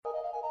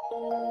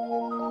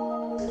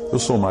Eu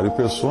sou Mário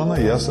Persona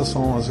e essas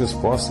são as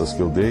respostas que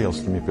eu dei aos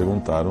que me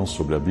perguntaram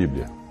sobre a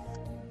Bíblia.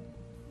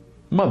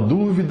 Uma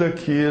dúvida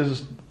que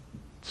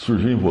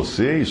surgiu em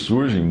você e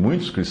surge em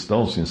muitos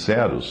cristãos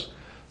sinceros: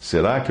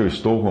 será que eu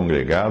estou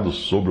congregado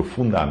sobre o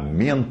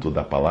fundamento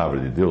da Palavra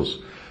de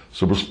Deus,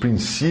 sobre os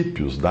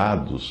princípios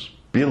dados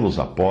pelos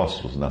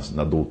apóstolos,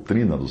 na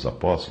doutrina dos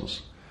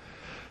apóstolos?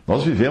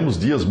 Nós vivemos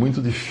dias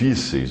muito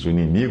difíceis, o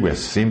inimigo é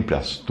sempre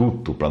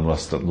astuto para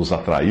nos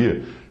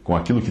atrair com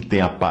aquilo que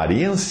tem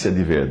aparência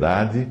de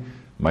verdade,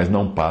 mas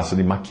não passa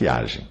de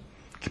maquiagem,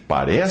 que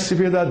parece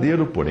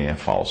verdadeiro, porém é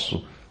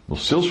falso,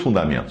 nos seus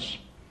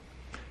fundamentos.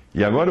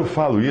 E agora eu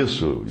falo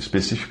isso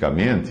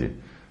especificamente,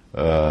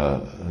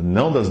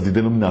 não de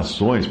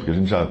denominações, porque a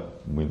gente já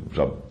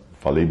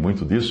falei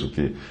muito disso,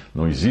 que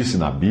não existe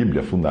na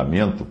Bíblia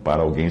fundamento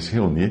para alguém se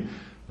reunir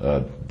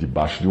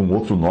debaixo de um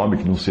outro nome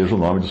que não seja o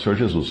nome do Senhor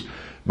Jesus.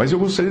 Mas eu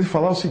gostaria de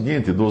falar o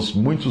seguinte: dos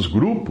muitos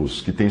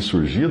grupos que têm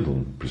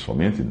surgido,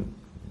 principalmente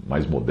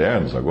mais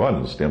modernos agora,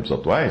 nos tempos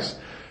atuais,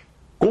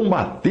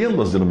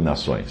 combatendo as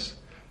denominações,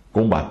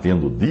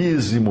 combatendo o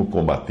dízimo,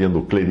 combatendo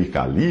o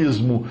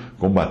clericalismo,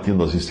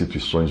 combatendo as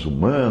instituições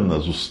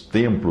humanas, os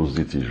templos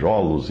de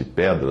tijolos e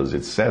pedras,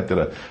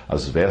 etc.,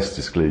 as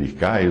vestes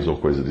clericais ou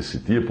coisa desse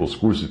tipo, os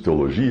cursos de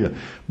teologia.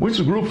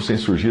 Muitos grupos têm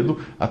surgido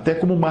até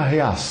como uma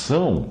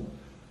reação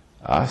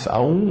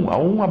a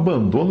um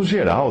abandono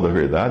geral da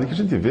verdade que a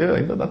gente vê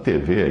ainda na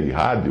TV e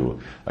rádio,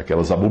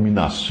 aquelas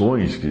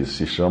abominações que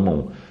se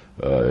chamam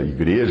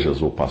igrejas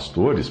ou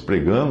pastores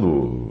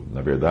pregando,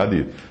 na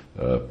verdade,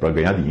 para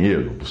ganhar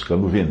dinheiro,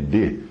 buscando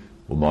vender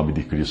o nome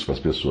de Cristo para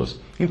as pessoas.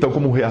 Então,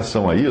 como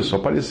reação a isso,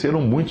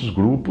 apareceram muitos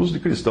grupos de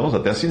cristãos,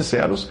 até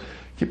sinceros,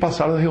 que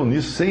passaram a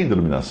reunir sem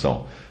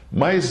denominação.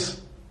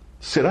 Mas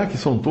será que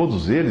são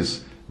todos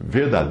eles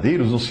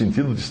verdadeiros no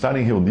sentido de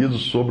estarem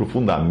reunidos sobre o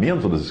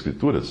fundamento das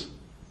Escrituras?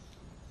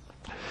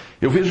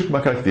 Eu vejo que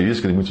uma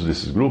característica de muitos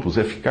desses grupos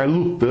é ficar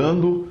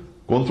lutando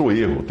contra o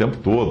erro o tempo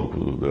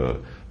todo,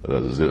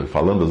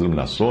 falando das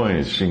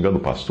denominações, xingando o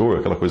pastor,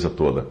 aquela coisa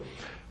toda.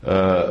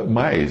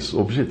 Mas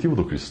o objetivo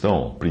do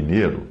cristão,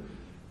 primeiro,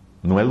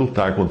 não é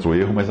lutar contra o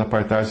erro, mas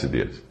apartar-se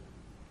dele.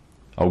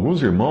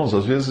 Alguns irmãos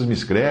às vezes me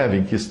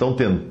escrevem que estão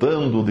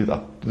tentando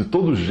de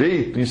todo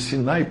jeito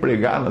ensinar e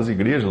pregar nas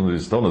igrejas onde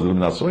eles estão, nas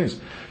denominações,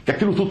 que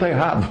aquilo tudo está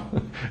errado.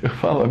 Eu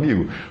falo: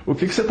 amigo, o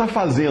que você está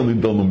fazendo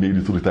então no meio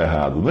de tudo que está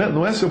errado?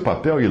 Não é seu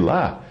papel ir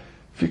lá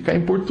ficar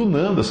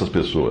importunando essas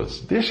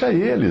pessoas. Deixa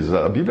eles.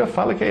 A Bíblia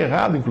fala que é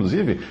errado,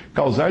 inclusive,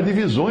 causar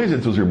divisões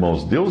entre os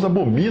irmãos. Deus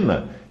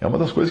abomina, é uma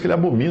das coisas que ele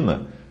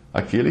abomina,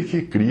 aquele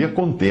que cria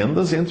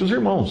contendas entre os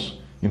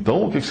irmãos.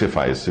 Então, o que você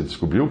faz? Você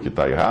descobriu que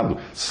está errado?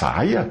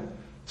 Saia!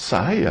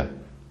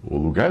 O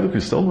lugar do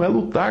cristão não é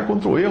lutar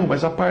contra o erro,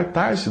 mas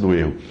apartar-se do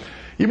erro.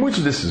 E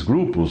muitos desses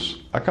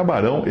grupos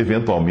acabarão,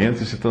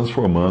 eventualmente, se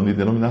transformando em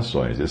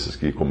denominações. Esses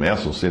que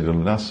começam sem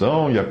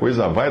denominação e a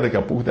coisa vai, daqui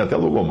a pouco tem até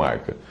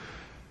logomarca.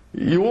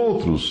 E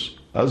outros,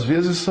 às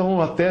vezes, são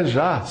até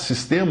já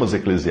sistemas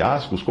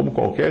eclesiásticos, como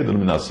qualquer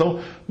denominação,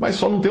 mas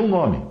só não tem um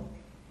nome.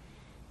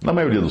 Na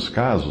maioria dos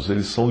casos,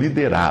 eles são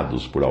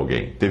liderados por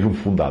alguém. Teve um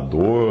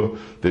fundador,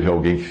 tem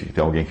alguém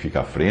que fica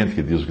à frente,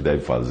 que diz o que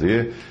deve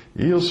fazer,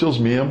 e os seus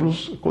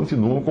membros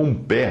continuam com um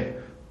pé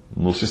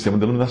no sistema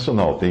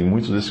denominacional. Tem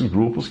muitos desses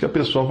grupos que a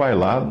pessoa vai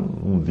lá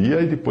um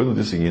dia e depois, no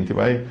dia seguinte,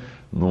 vai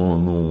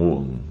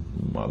numa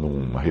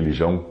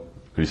religião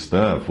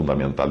cristã,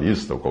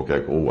 fundamentalista,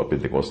 ou a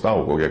pentecostal,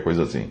 ou qualquer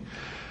coisa assim.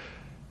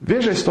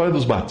 Veja a história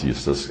dos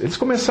batistas. Eles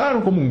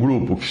começaram como um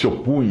grupo que se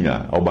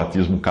opunha ao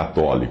batismo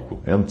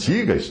católico. É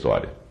antiga a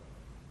história.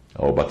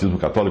 Ao batismo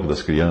católico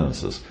das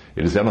crianças.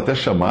 Eles eram até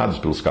chamados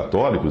pelos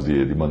católicos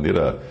de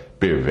maneira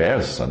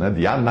perversa, né,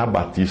 de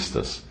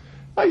anabatistas.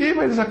 Aí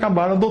eles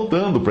acabaram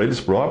adotando para eles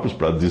próprios,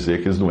 para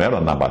dizer que eles não eram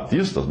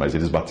anabatistas, mas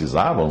eles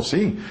batizavam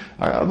sim,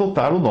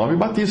 adotaram o nome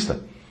batista.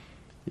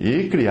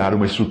 E criaram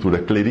uma estrutura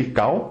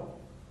clerical.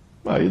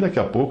 Aí daqui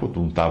a pouco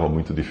não estava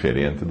muito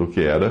diferente do que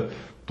era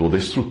toda a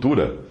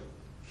estrutura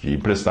que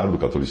emprestaram do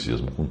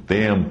catolicismo, com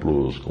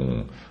templos,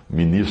 com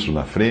ministro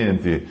na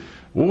frente.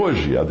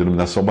 Hoje, a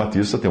denominação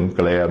batista tem um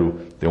clero,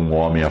 tem um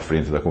homem à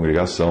frente da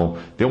congregação,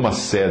 tem uma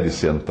sede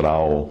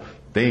central,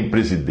 tem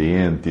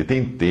presidente,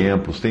 tem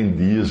templos, tem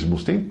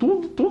dízimos, tem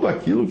tudo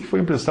aquilo que foi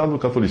emprestado do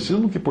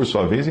catolicismo, que por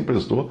sua vez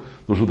emprestou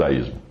do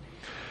judaísmo.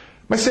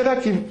 Mas será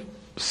que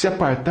se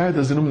apartar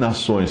das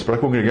denominações para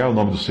congregar o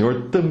nome do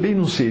Senhor também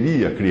não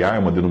seria criar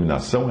uma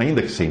denominação,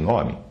 ainda que sem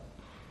nome?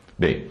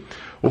 Bem,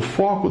 o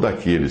foco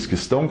daqueles que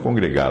estão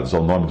congregados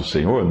ao nome do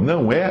Senhor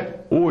não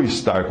é o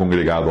estar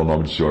congregado ao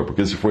nome do Senhor,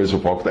 porque se for esse o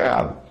foco, está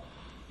errado.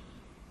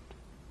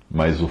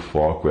 Mas o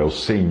foco é o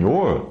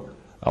Senhor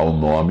ao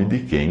nome de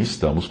quem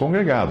estamos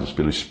congregados,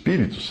 pelo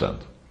Espírito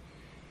Santo.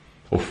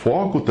 O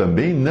foco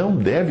também não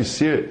deve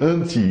ser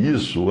anti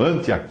isso,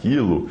 anti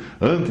aquilo,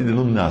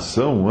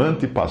 anti-denominação,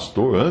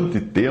 anti-pastor,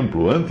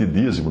 anti-templo,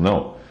 anti-dízimo,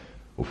 não.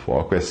 O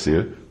foco é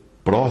ser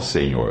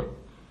pró-Senhor.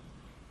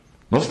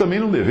 Nós também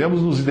não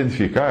devemos nos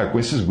identificar com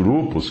esses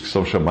grupos que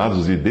são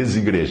chamados de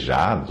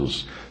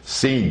desigrejados,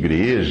 sem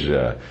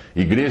igreja,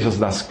 igrejas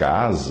das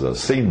casas,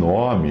 sem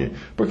nome,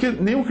 porque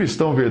nenhum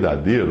cristão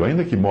verdadeiro,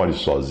 ainda que more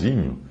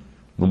sozinho,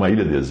 numa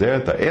ilha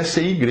deserta, é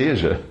sem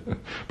igreja,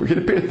 porque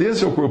ele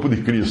pertence ao corpo de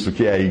Cristo,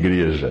 que é a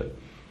igreja.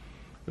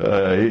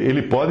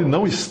 Ele pode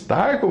não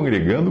estar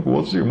congregando com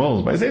outros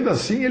irmãos, mas ainda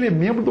assim ele é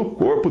membro do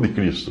corpo de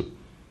Cristo.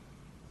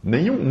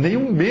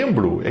 Nenhum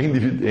membro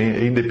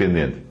é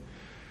independente.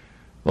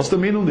 Nós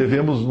também não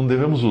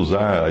devemos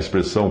usar a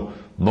expressão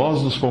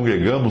nós nos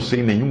congregamos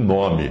sem nenhum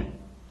nome,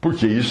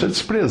 porque isso é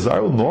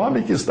desprezar o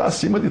nome que está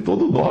acima de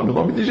todo nome, o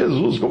nome de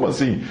Jesus. Como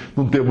assim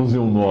não temos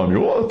nenhum nome?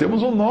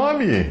 Temos um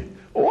nome,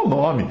 o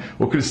nome.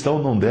 O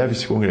cristão não deve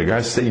se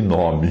congregar sem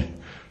nome,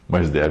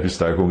 mas deve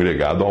estar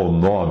congregado ao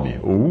nome,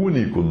 o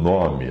único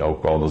nome ao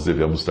qual nós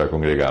devemos estar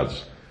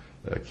congregados,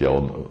 que é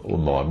o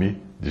nome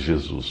de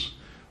Jesus.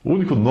 O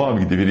único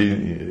nome que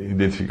deveria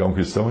identificar um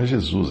cristão é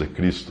Jesus, é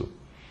Cristo.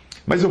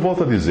 Mas eu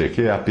volto a dizer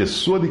que é a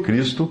pessoa de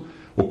Cristo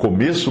o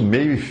começo,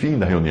 meio e fim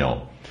da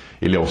reunião.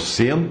 Ele é o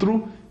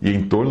centro e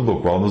em torno do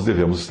qual nós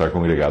devemos estar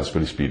congregados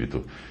pelo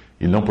Espírito,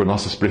 e não por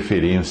nossas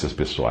preferências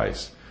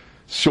pessoais.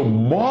 Se o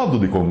modo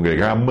de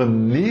congregar, a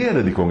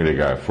maneira de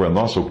congregar for a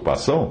nossa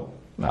ocupação,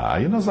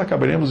 aí nós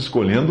acabaremos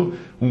escolhendo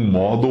um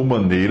modo ou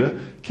maneira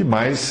que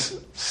mais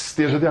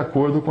esteja de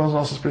acordo com as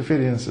nossas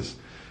preferências.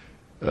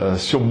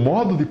 Se o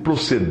modo de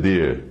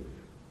proceder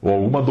ou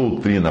alguma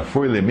doutrina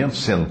for elemento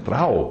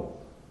central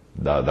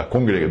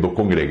do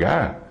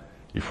congregar,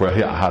 e for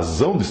a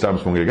razão de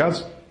estarmos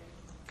congregados,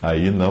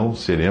 aí não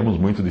seremos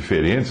muito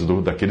diferentes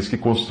daqueles que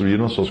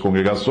construíram as suas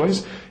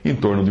congregações em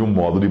torno de um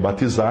modo de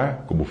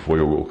batizar, como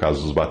foi o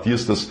caso dos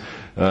batistas,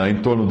 em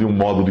torno de um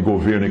modo de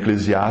governo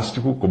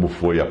eclesiástico, como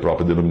foi a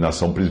própria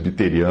denominação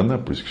presbiteriana,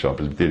 por isso que chama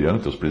presbiteriano,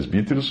 tem os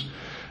presbíteros,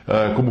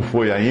 como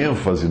foi a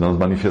ênfase na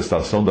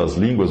manifestação das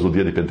línguas do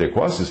dia de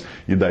Pentecostes,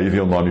 e daí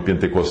vem o nome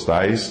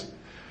pentecostais,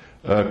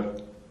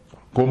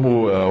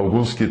 como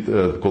alguns que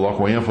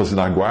colocam ênfase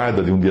na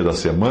guarda de um dia da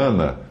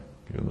semana,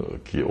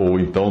 ou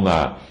então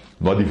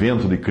no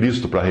advento de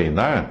Cristo para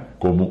reinar,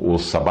 como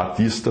os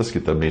sabatistas,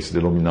 que também se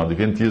denominam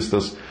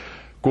adventistas,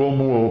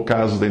 como o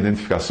caso da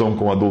identificação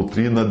com a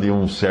doutrina de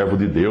um servo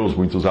de Deus,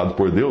 muito usado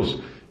por Deus,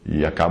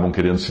 e acabam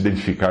querendo se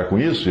identificar com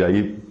isso, e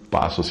aí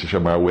passam a se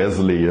chamar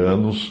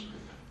wesleyanos,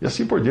 e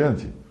assim por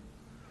diante.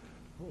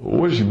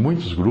 Hoje,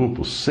 muitos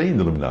grupos sem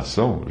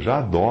denominação já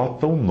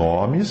adotam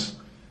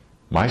nomes,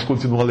 mas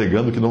continuam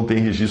alegando que não tem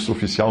registro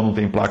oficial, não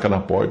tem placa na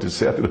porta,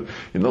 etc.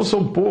 E não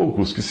são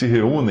poucos que se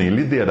reúnem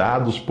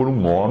liderados por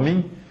um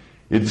homem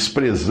e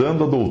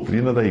desprezando a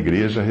doutrina da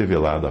igreja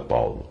revelada a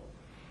Paulo.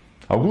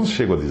 Alguns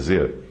chegam a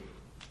dizer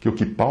que o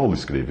que Paulo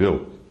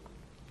escreveu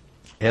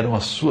eram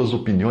as suas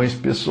opiniões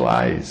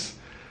pessoais,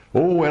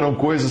 ou eram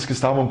coisas que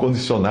estavam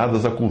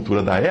condicionadas à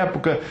cultura da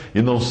época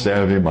e não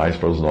servem mais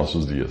para os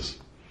nossos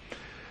dias.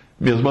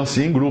 Mesmo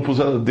assim, grupos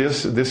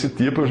desse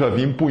tipo eu já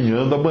vi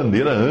empunhando a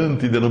bandeira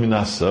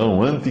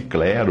antidenominação,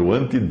 anticlero,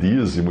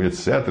 antidízimo,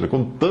 etc.,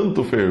 com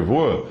tanto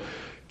fervor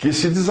que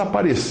se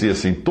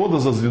desaparecessem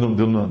todas as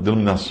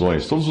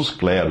denominações, todos os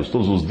cleros,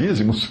 todos os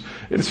dízimos,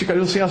 eles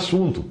ficariam sem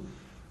assunto.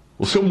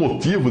 O seu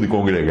motivo de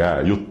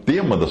congregar e o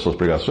tema das suas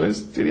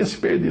pregações teria se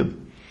perdido.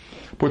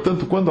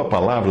 Portanto, quando a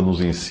palavra nos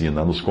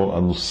ensina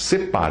a nos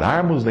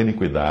separarmos da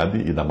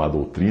iniquidade e da má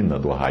doutrina,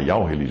 do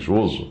arraial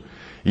religioso,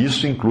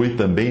 isso inclui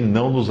também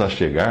não nos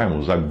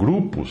achegarmos a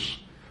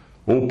grupos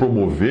ou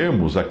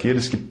promovermos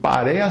aqueles que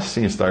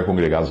parecem estar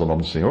congregados ao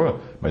nome do Senhor,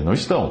 mas não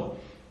estão,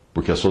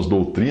 porque as suas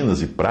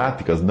doutrinas e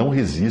práticas não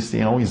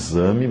resistem a um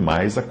exame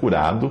mais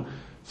acurado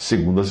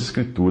segundo as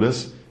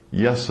Escrituras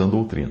e a sã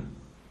doutrina.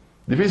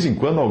 De vez em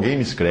quando alguém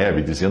me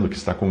escreve dizendo que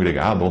está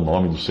congregado ao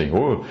nome do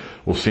Senhor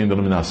ou sem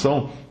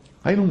denominação,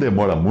 aí não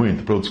demora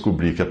muito para eu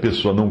descobrir que a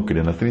pessoa não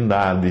crê na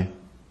Trindade,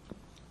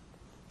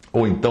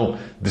 ou então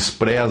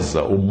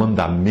despreza o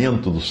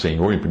mandamento do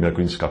Senhor em 1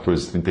 Coríntios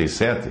 14,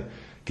 37,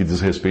 que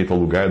diz respeito ao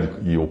lugar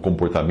e ao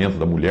comportamento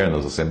da mulher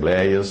nas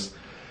assembleias,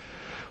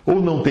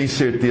 ou não tem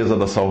certeza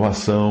da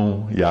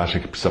salvação e acha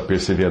que precisa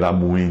perseverar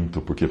muito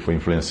porque foi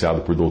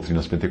influenciado por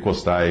doutrinas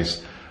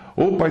pentecostais,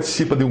 ou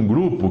participa de um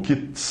grupo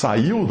que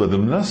saiu da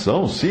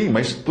denominação, sim,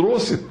 mas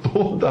trouxe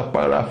toda a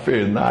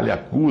parafernália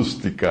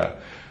acústica,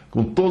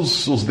 com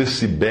todos os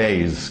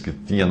decibéis que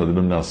tinha na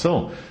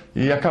denominação,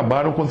 e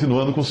acabaram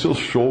continuando com seus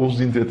shows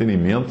de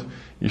entretenimento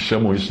e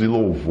chamam isso de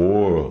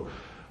louvor.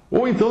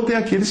 Ou então tem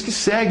aqueles que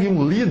seguem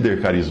um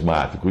líder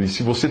carismático, e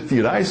se você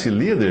tirar esse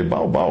líder,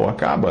 bau,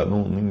 acaba,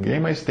 ninguém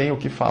mais tem o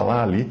que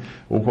falar ali,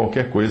 ou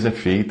qualquer coisa é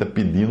feita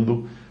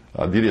pedindo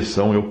a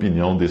direção e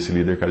opinião desse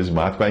líder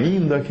carismático,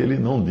 ainda que ele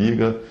não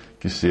diga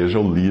que seja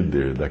o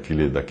líder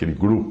daquele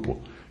grupo,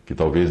 que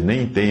talvez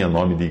nem tenha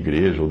nome de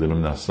igreja ou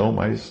denominação,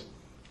 mas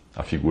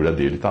a figura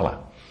dele está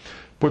lá.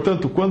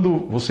 Portanto,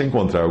 quando você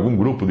encontrar algum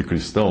grupo de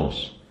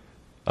cristãos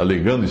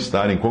alegando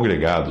estarem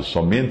congregados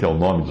somente ao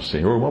nome do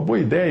Senhor, uma boa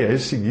ideia é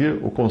seguir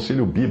o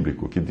conselho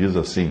bíblico que diz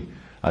assim: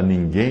 a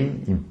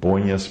ninguém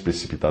imponhas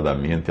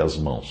precipitadamente as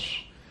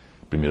mãos.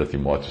 1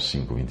 Timóteo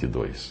 5,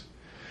 22.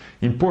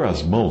 Impor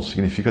as mãos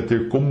significa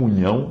ter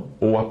comunhão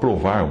ou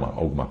aprovar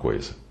alguma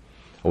coisa.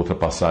 Outra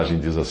passagem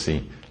diz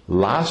assim: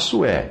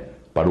 laço é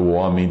para o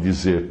homem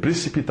dizer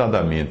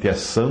precipitadamente é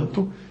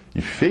santo,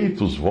 e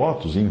feitos os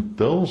votos,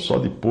 então só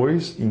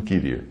depois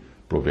inquirir.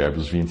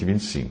 Provérbios 20 e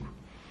 25.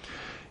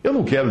 Eu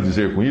não quero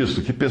dizer com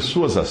isso que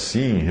pessoas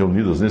assim,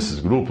 reunidas nesses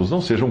grupos, não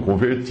sejam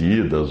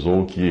convertidas,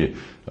 ou que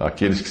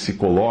aqueles que se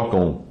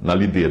colocam na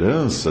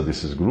liderança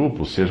desses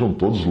grupos sejam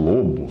todos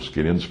lobos,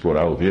 querendo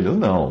explorar ovelhas.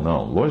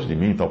 Não, longe de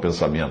mim tal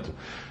pensamento.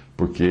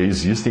 Porque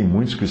existem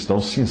muitos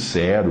cristãos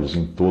sinceros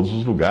em todos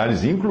os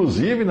lugares,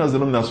 inclusive nas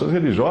denominações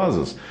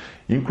religiosas,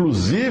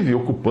 inclusive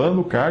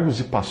ocupando cargos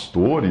de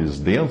pastores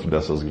dentro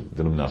dessas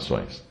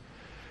denominações.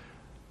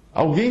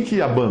 Alguém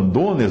que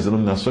abandone as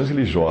denominações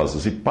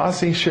religiosas e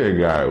passe a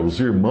enxergar os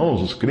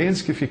irmãos, os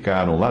crentes que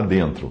ficaram lá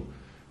dentro,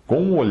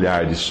 com um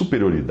olhar de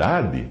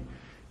superioridade,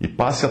 e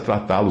passe a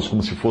tratá-los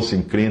como se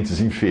fossem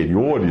crentes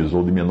inferiores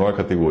ou de menor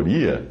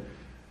categoria,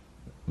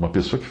 uma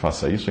pessoa que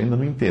faça isso ainda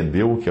não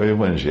entendeu o que é o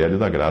Evangelho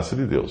da graça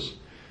de Deus.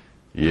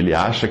 E ele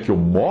acha que o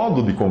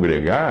modo de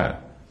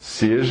congregar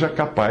seja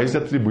capaz de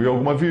atribuir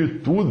alguma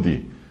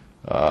virtude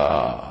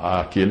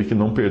àquele que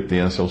não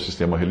pertence ao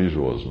sistema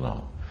religioso.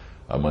 Não.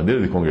 A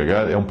maneira de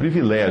congregar é um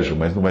privilégio,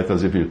 mas não vai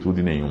trazer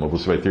virtude nenhuma.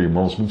 Você vai ter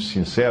irmãos muito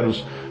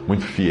sinceros,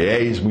 muito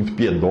fiéis, muito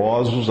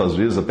piedosos, às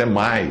vezes até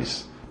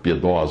mais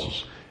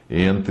piedosos,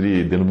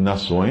 entre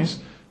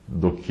denominações,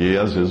 do que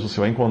às vezes você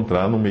vai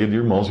encontrar no meio de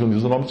irmãos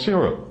reunidos no nome do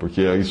Senhor.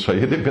 Porque isso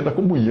aí depende da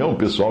comunhão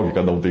pessoal que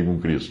cada um tem com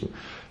Cristo.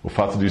 O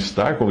fato de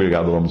estar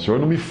congregado no nome do Senhor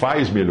não me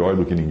faz melhor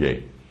do que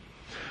ninguém.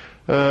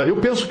 Eu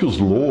penso que os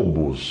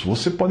lobos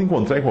você pode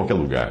encontrar em qualquer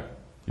lugar.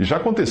 E já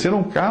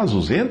aconteceram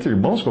casos entre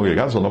irmãos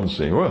congregados ao nome do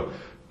Senhor,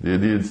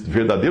 de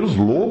verdadeiros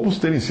lobos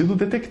terem sido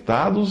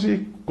detectados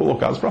e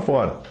colocados para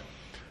fora.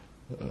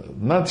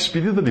 Na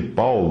despedida de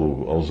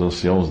Paulo aos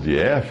anciãos de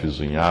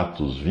Éfeso, em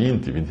Atos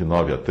 20,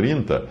 29 a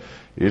 30,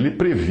 ele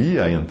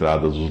previa a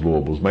entrada dos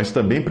lobos, mas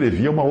também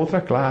previa uma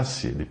outra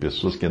classe de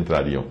pessoas que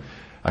entrariam.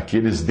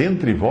 Aqueles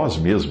dentre vós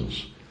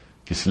mesmos,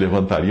 que se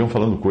levantariam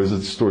falando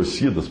coisas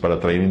distorcidas para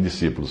atraírem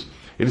discípulos.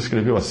 Ele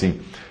escreveu assim: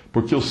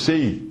 porque eu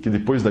sei que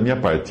depois da minha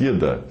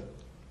partida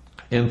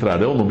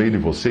entrarão no meio de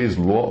vocês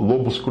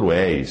lobos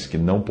cruéis, que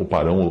não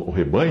pouparão o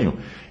rebanho,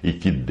 e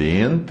que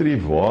dentre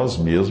vós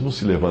mesmos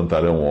se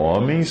levantarão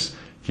homens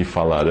que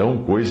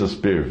falarão coisas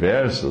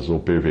perversas, ou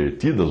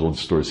pervertidas, ou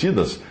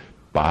distorcidas,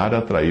 para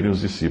atraírem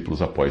os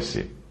discípulos após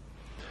si.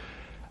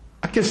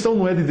 A questão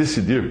não é de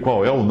decidir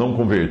qual é o não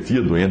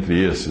convertido entre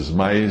esses,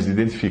 mas de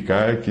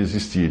identificar que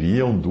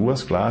existiriam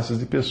duas classes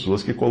de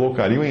pessoas que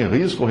colocariam em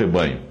risco o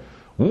rebanho.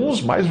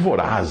 Uns mais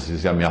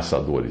vorazes e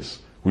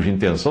ameaçadores, cuja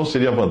intenção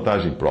seria a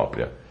vantagem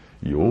própria,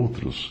 e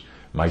outros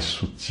mais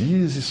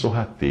sutis e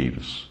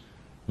sorrateiros,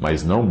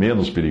 mas não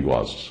menos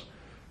perigosos.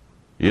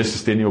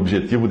 Esses teriam o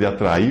objetivo de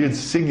atrair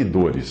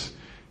seguidores.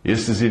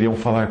 Esses iriam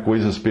falar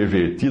coisas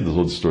pervertidas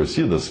ou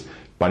distorcidas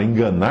para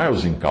enganar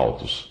os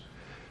incautos.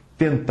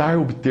 Tentar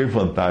obter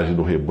vantagem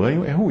do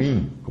rebanho é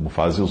ruim, como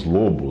fazem os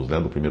lobos,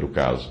 do primeiro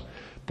caso.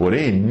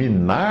 Porém,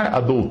 minar a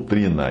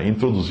doutrina,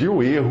 introduzir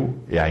o erro,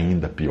 é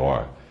ainda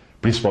pior.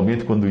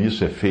 Principalmente quando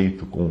isso é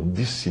feito com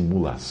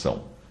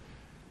dissimulação.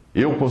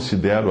 Eu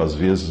considero, às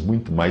vezes,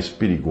 muito mais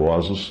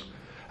perigosos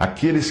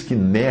aqueles que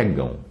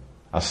negam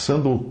a sã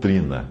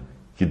doutrina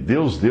que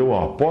Deus deu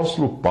ao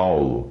apóstolo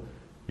Paulo,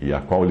 e a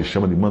qual ele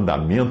chama de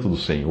mandamento do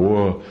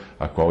Senhor,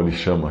 a qual ele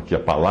chama que a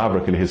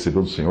palavra que ele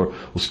recebeu do Senhor.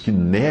 Os que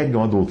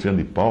negam a doutrina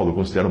de Paulo eu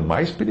considero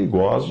mais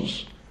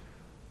perigosos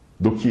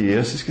do que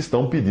esses que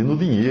estão pedindo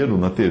dinheiro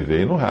na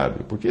TV e no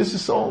rádio. Porque esses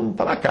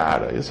está na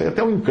cara, esse aí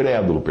até um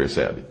incrédulo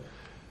percebe.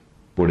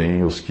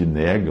 Porém, os que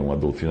negam a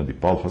doutrina de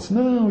Paulo falam assim: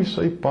 não, isso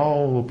aí,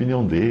 Paulo, a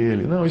opinião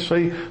dele, não, isso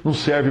aí não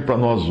serve para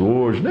nós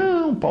hoje,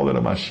 não, Paulo era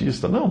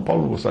machista, não,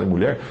 Paulo não gostava de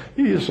mulher,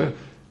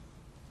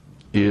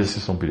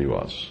 Esses são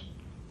perigosos.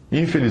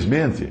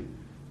 Infelizmente,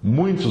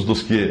 muitos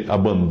dos que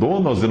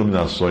abandonam as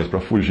denominações para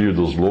fugir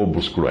dos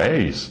lobos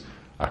cruéis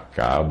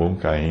acabam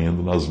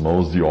caindo nas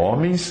mãos de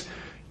homens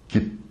que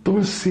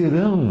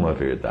torcerão a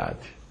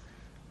verdade,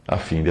 a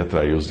fim de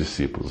atrair os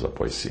discípulos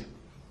após si.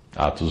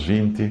 Atos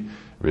 20,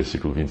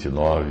 versículo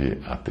 29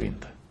 a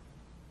 30.